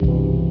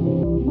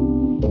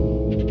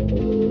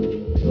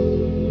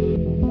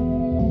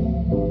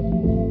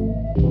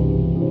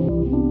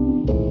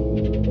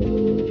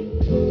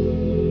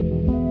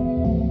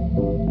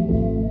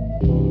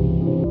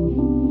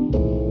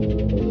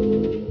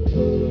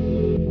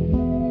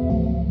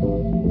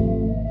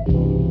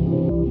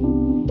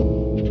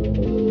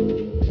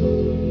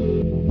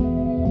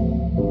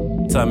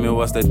me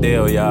what's the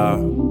deal, y'all.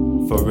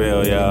 For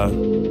real, y'all.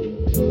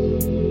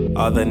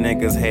 All the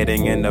niggas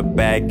hating in the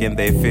back and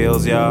they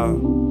feels, y'all.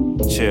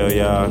 Chill,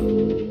 y'all.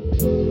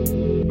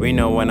 We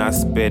know when I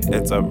spit,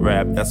 it's a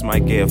rap, that's my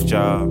gift,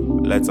 y'all.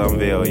 Let's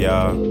unveil,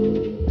 y'all.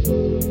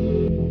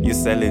 You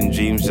selling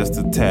dreams just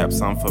to tap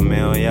some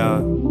familiar?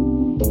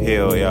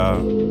 Heal,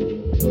 y'all.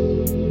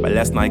 But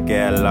let's not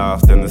get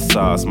lost in the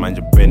sauce, mind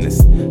your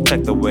business.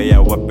 Check the way I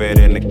whip it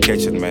in the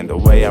kitchen, man. The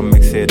way I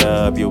mix it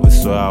up, you would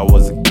swear I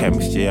was a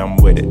chemist, yeah, I'm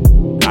with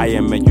it. I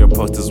admit your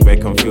posters way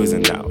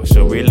confusing now.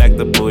 Should we like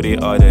the booty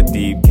or the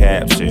deep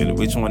caption?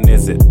 Which one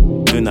is it?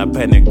 Do not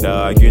panic,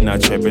 dog, you're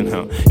not tripping,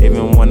 huh?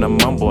 Even when I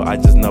mumble, I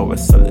just know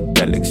it's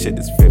psychedelic, shit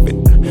is vivid.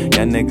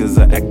 Y'all niggas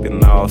are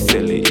acting all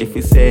silly. If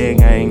you're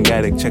saying I ain't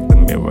got it, check the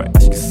mirror,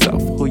 ask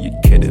yourself, who you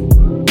kidding?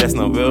 There's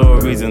no real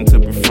reason to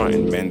be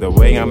frontin', man. The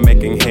way I'm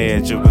making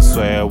heads, you would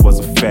swear it was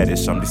a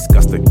fetish. I'm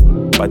disgusting,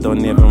 but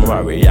don't even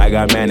worry, I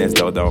got manners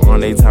though. The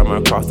only time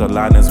I cross the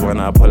line is when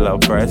I pull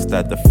up first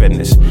at the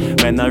finish.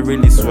 Man, I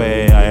really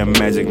swear I am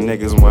magic.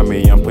 Niggas want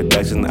me on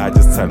production, I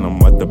just tell them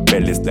what the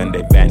bill is, then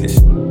they vanish.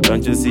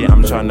 Don't you see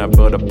I'm tryna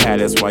build a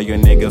palace while you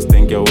niggas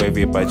think you're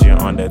wavy, but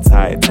you're on the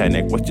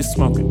Titanic. What you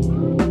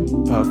smoking?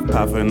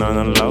 Puffin'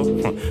 on the low.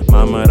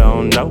 Mama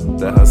don't know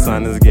that her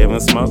son is giving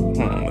smoke.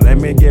 Let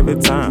me give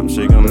it time,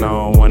 she gon'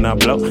 know when I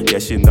blow. Yeah,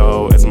 she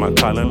know it's my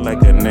calling,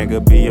 like a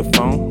nigga be your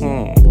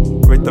phone.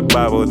 Read the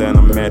Bible, then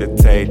I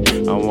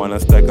meditate. I wanna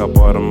stack up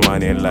all the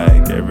money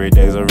like every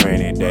day's a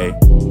rainy day.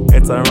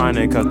 It's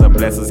ironic cause the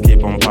blessings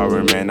keep on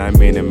pouring, man. I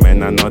mean it,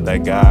 man. I know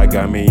that God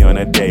got me on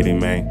a daily,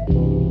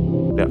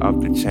 man. They're off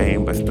the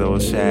chain, but still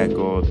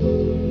shackled.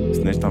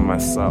 Snitched on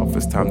myself,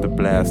 it's time to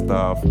blast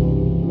off.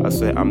 I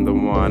say I'm the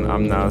one,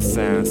 I'm not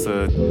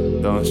censored.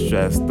 Don't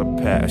stress the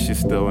past, she's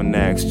still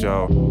next,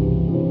 yo.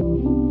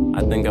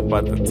 I think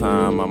about the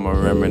time, I'ma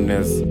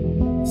reminisce.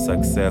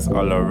 Success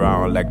all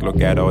around, like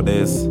look at all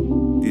this.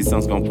 These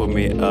songs gon' put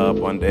me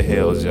up on the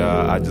hills,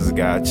 y'all. I just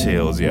got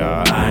chills,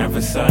 y'all. I ain't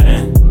for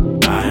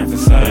certain, I ain't for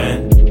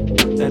certain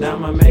that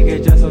I'ma make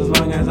it just as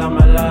long as I'm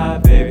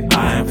alive, baby.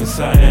 I ain't for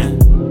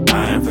certain,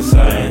 I ain't for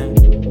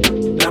certain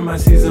that my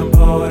season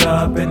pulled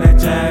up and the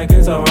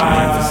jacket's alright.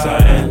 I ain't for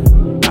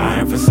certain, I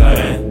ain't for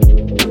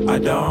certain. I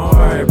don't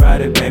worry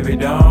about it, baby,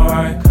 don't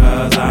worry.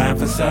 Cause I ain't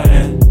for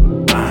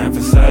certain, I ain't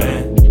for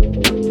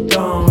certain.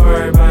 Don't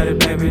worry about it,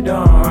 baby,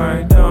 don't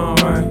worry, don't